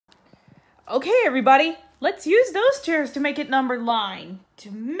Okay, everybody, let's use those chairs to make it numbered line, to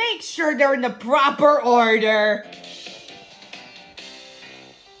make sure they're in the proper order.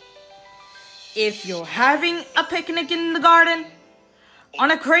 If you're having a picnic in the garden,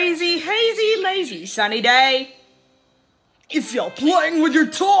 on a crazy, hazy, lazy, sunny day. If you're playing with your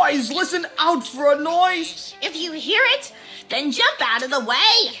toys, listen out for a noise. If you hear it, then jump out of the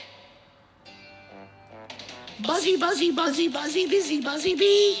way. Buzzy, buzzy, buzzy, buzzy, busy, buzzy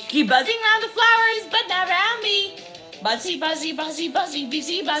bee. Keep buzzing around the flowers, but not around me. Buzzy, buzzy, buzzy, buzzy,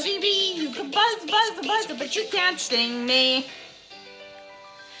 busy, buzzy bee. You can buzz, buzz, buzz, but you can't sting me.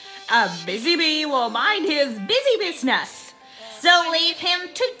 A busy bee will mind his busy business. So leave him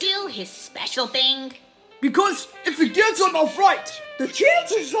to do his special thing. Because if he gets enough right, the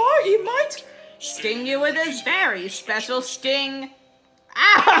chances are he might sting you with his very special sting.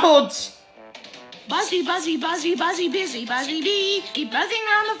 Ouch! Buzzy, buzzy, buzzy, buzzy, busy, buzzy bee. Keep buzzing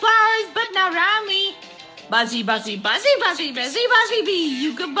around the flowers, but not around me. Buzzy, buzzy, buzzy, buzzy, busy, buzzy bee.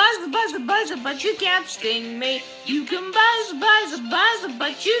 You can buzz, buzz, buzz, but you can't sting me. You can buzz, buzz, buzz,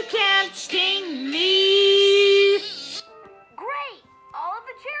 but you can't sting me. Great! All of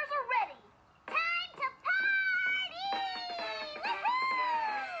the chairs are ready. Time to party!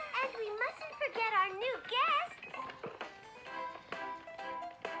 Woohoo! And we mustn't forget our new guests.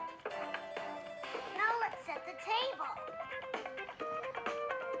 Now let's set the table.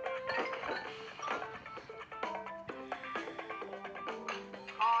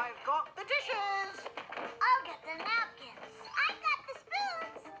 I've got the dishes. I'll get the napkins. I've got the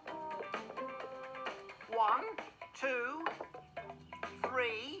spoons. 1, 2,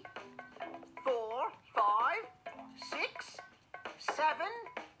 3, 4, 5, 6, 7,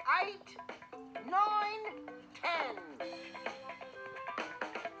 8, 9, 10.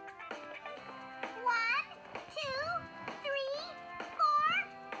 1, 2, 3, 4,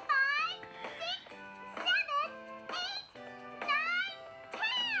 5, 6, 7, 8, 9,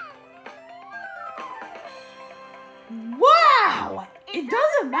 10. Wow! It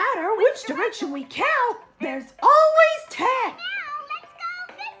doesn't matter which direction we count, there's always 10. Now let's go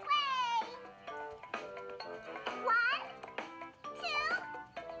this way. 1, 2,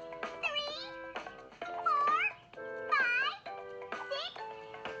 3, 4, 5, 6,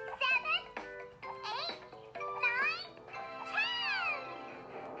 7, 8,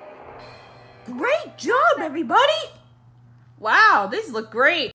 9, 10. Great job, everybody! Wow, this looked great.